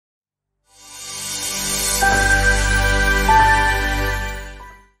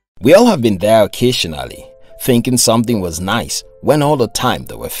We all have been there occasionally, thinking something was nice when all the time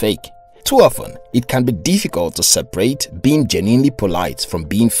they were fake. Too often, it can be difficult to separate being genuinely polite from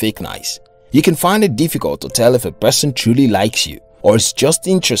being fake nice. You can find it difficult to tell if a person truly likes you or is just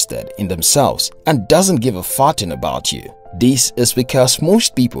interested in themselves and doesn't give a farting about you. This is because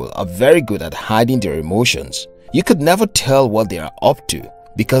most people are very good at hiding their emotions. You could never tell what they are up to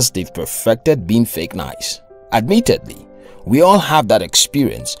because they've perfected being fake nice. Admittedly, we all have that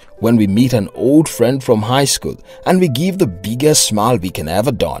experience when we meet an old friend from high school and we give the biggest smile we can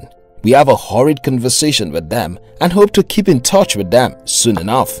ever don. We have a horrid conversation with them and hope to keep in touch with them soon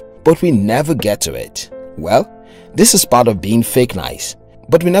enough, but we never get to it. Well, this is part of being fake nice,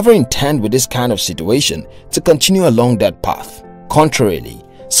 but we never intend with this kind of situation to continue along that path. Contrarily,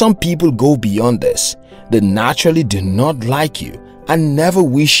 some people go beyond this. They naturally do not like you and never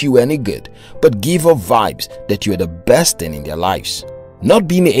wish you any good, but give off vibes that you are the best thing in their lives. Not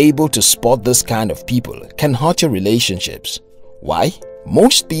being able to spot this kind of people can hurt your relationships. Why?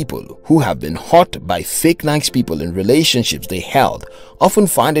 Most people who have been hurt by fake nice people in relationships they held often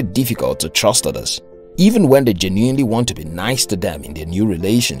find it difficult to trust others, even when they genuinely want to be nice to them in their new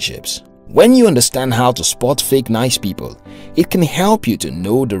relationships. When you understand how to spot fake nice people, it can help you to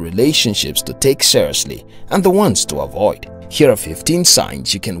know the relationships to take seriously and the ones to avoid. Here are 15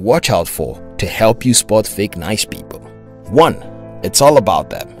 signs you can watch out for to help you spot fake nice people. 1. It's all about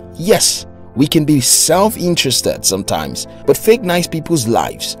them. Yes, we can be self-interested sometimes, but fake nice people's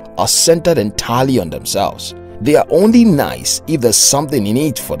lives are centered entirely on themselves. They are only nice if there's something in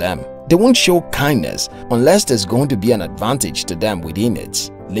it for them. They won't show kindness unless there's going to be an advantage to them within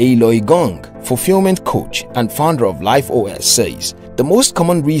it. Leiloi Gong, fulfillment coach and founder of LifeOS, says the most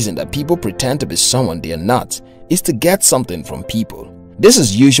common reason that people pretend to be someone they are not is to get something from people. This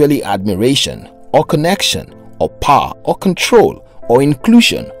is usually admiration or connection or power or control or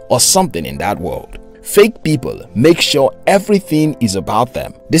inclusion or something in that world. Fake people make sure everything is about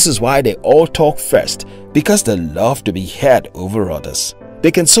them. This is why they all talk first, because they love to be heard over others.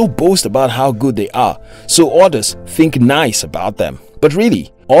 They can so boast about how good they are, so others think nice about them. But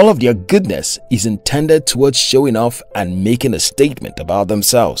really, all of their goodness is intended towards showing off and making a statement about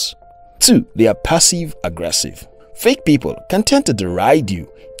themselves. 2. They are passive-aggressive. Fake people can tend to deride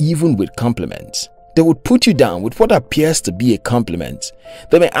you even with compliments. They would put you down with what appears to be a compliment.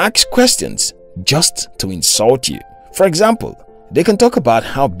 They may ask questions just to insult you. For example, they can talk about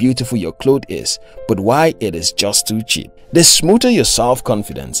how beautiful your clothes is, but why it is just too cheap. They smother your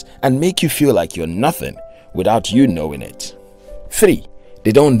self-confidence and make you feel like you're nothing without you knowing it. 3.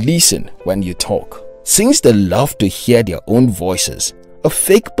 They don't listen when you talk. Since they love to hear their own voices, a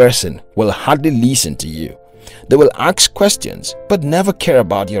fake person will hardly listen to you. They will ask questions but never care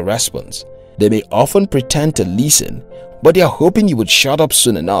about your response. They may often pretend to listen, but they are hoping you would shut up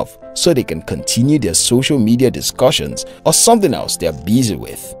soon enough so they can continue their social media discussions or something else they are busy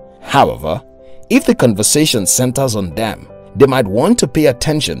with. However, if the conversation centers on them, they might want to pay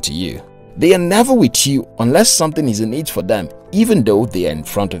attention to you. They are never with you unless something is in it for them, even though they are in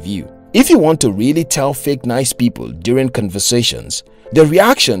front of you. If you want to really tell fake nice people during conversations, their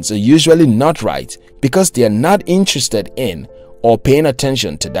reactions are usually not right because they are not interested in or paying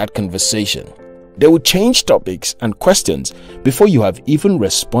attention to that conversation. They will change topics and questions before you have even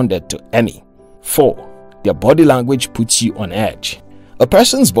responded to any. 4. Their body language puts you on edge. A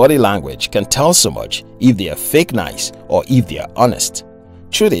person's body language can tell so much if they are fake nice or if they are honest.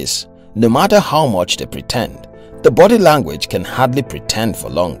 Truth is, no matter how much they pretend, the body language can hardly pretend for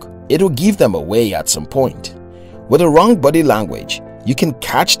long. It will give them away at some point. With the wrong body language, you can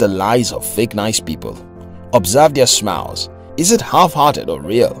catch the lies of fake nice people. Observe their smiles. Is it half-hearted or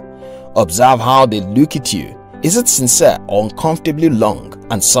real? Observe how they look at you. Is it sincere or uncomfortably long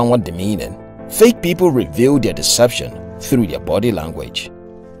and somewhat demeaning? Fake people reveal their deception through their body language.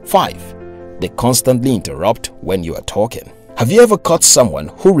 5. They constantly interrupt when you are talking. Have you ever caught someone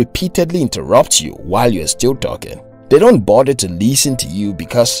who repeatedly interrupts you while you are still talking? They don't bother to listen to you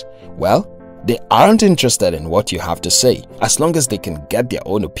because, well, they aren't interested in what you have to say as long as they can get their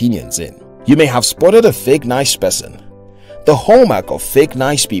own opinions in. You may have spotted a fake nice person. The hallmark of fake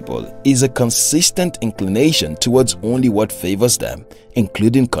nice people is a consistent inclination towards only what favors them,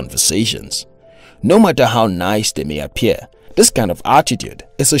 including conversations. No matter how nice they may appear, this kind of attitude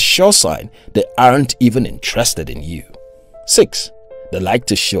is a sure sign they aren't even interested in you. 6. They like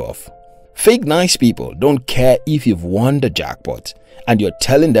to show off. Fake nice people don't care if you've won the jackpot and you're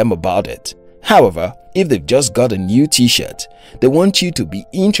telling them about it. However, if they've just got a new t-shirt, they want you to be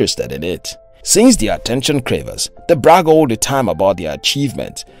interested in it. Since they are attention cravers, they brag all the time about their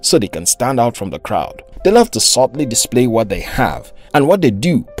achievements so they can stand out from the crowd. They love to subtly display what they have and what they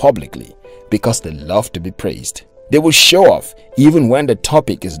do publicly because they love to be praised. They will show off even when the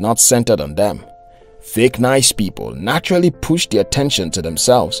topic is not centered on them. Fake nice people naturally push the attention to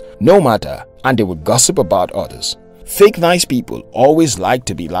themselves no matter, and they will gossip about others. Fake nice people always like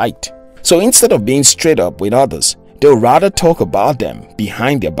to be liked. So instead of being straight up with others, they'll rather talk about them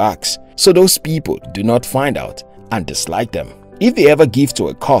behind their backs so those people do not find out and dislike them. If they ever give to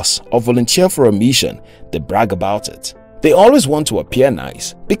a cause or volunteer for a mission, they brag about it. They always want to appear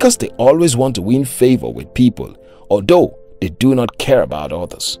nice because they always want to win favor with people, although they do not care about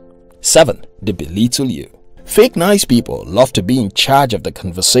others. 7. They belittle you. Fake nice people love to be in charge of the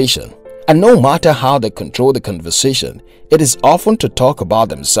conversation, and no matter how they control the conversation, it is often to talk about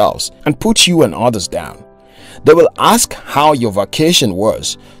themselves and put you and others down. They will ask how your vacation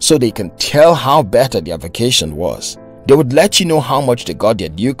was so they can tell how better their vacation was. They would let you know how much they got their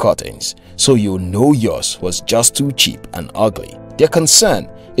new curtains so you know yours was just too cheap and ugly. Their concern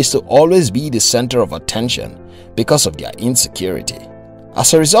is to always be the center of attention because of their insecurity.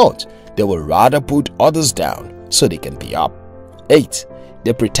 As a result, they will rather put others down so they can be up. 8.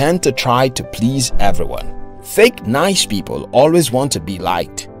 They pretend to try to please everyone. Fake nice people always want to be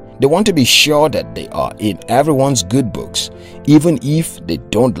liked. They want to be sure that they are in everyone's good books, even if they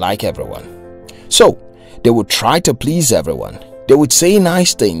don't like everyone. So, they would try to please everyone. They would say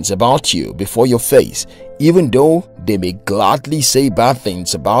nice things about you before your face, even though they may gladly say bad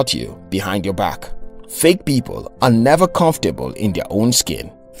things about you behind your back. Fake people are never comfortable in their own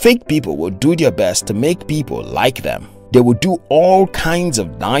skin. Fake people will do their best to make people like them. They will do all kinds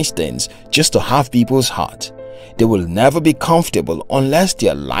of nice things just to have people's heart. They will never be comfortable unless they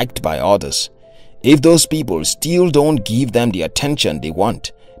are liked by others. If those people still don't give them the attention they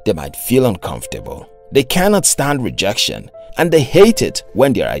want, they might feel uncomfortable. They cannot stand rejection, and they hate it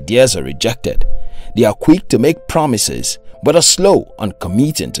when their ideas are rejected. They are quick to make promises but are slow on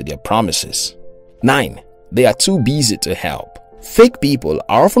committing to their promises. 9. They are too busy to help. Fake people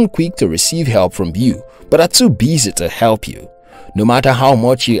are often quick to receive help from you but are too busy to help you. No matter how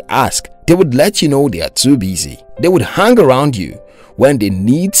much you ask, they would let you know they are too busy. They would hang around you when they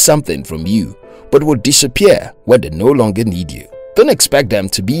need something from you but will disappear when they no longer need you. Don't expect them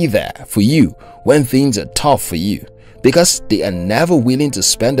to be there for you when things are tough for you because they are never willing to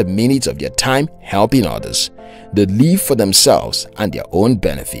spend a minute of their time helping others. They live for themselves and their own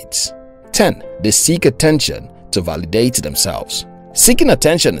benefits. 10. They seek attention to validate themselves. Seeking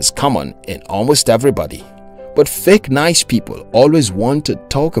attention is common in almost everybody, but fake nice people always want to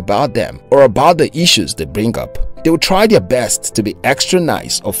talk about them or about the issues they bring up. They will try their best to be extra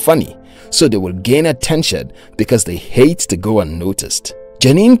nice or funny so they will gain attention because they hate to go unnoticed.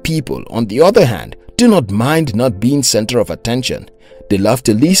 Genuine people, on the other hand, do not mind not being center of attention. They love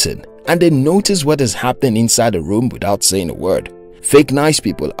to listen and they notice what is happening inside a room without saying a word. Fake nice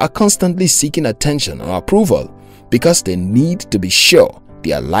people are constantly seeking attention or approval because they need to be sure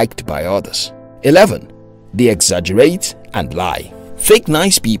they are liked by others. 11. They exaggerate and lie. Fake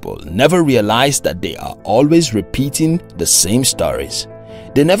nice people never realize that they are always repeating the same stories.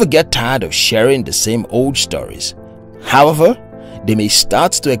 They never get tired of sharing the same old stories. However, they may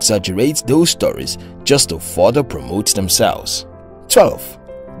start to exaggerate those stories just to further promote themselves. 12.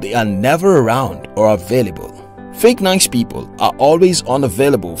 They are never around or available. Fake nice people are always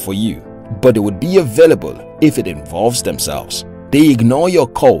unavailable for you, but they would be available if it involves themselves. They ignore your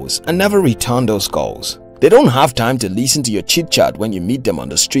calls and never return those calls. They don't have time to listen to your chit-chat when you meet them on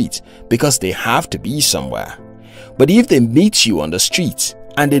the street because they have to be somewhere. But if they meet you on the street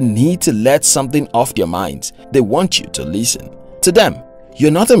and they need to let something off their minds, they want you to listen. To them,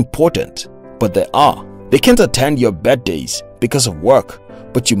 you're not important, but they are. They can't attend your birthdays because of work,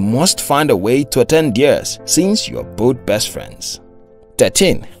 but you must find a way to attend theirs since you are both best friends.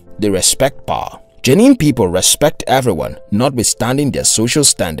 13. They respect power. Genuine people respect everyone, notwithstanding their social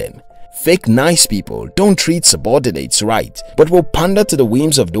standing. Fake nice people don't treat subordinates right, but will pander to the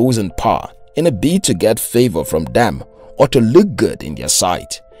whims of those in power in a bid to get favor from them or to look good in their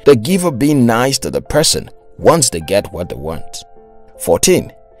sight. They give up being nice to the person once they get what they want.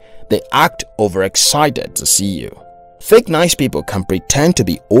 14. They act overexcited to see you. Fake nice people can pretend to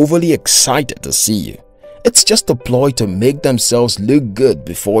be overly excited to see you. It's just a ploy to make themselves look good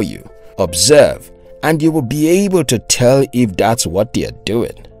before you. Observe, and you will be able to tell if that's what they are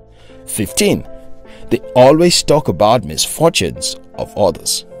doing. 15. They always talk about misfortunes of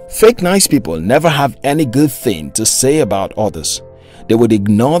others. Fake nice people never have any good thing to say about others. They would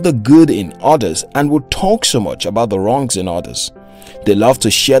ignore the good in others and would talk so much about the wrongs in others. They love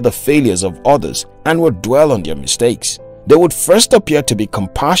to share the failures of others and would dwell on their mistakes. They would first appear to be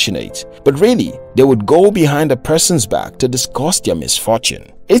compassionate, but really, they would go behind a person's back to discuss their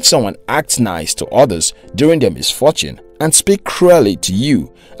misfortune. If someone acts nice to others during their misfortune and speak cruelly to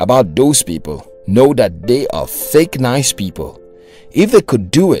you about those people, know that they are fake nice people. If they could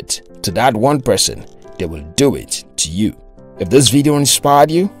do it to that one person, they will do it to you. If this video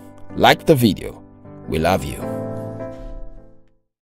inspired you, like the video. We love you.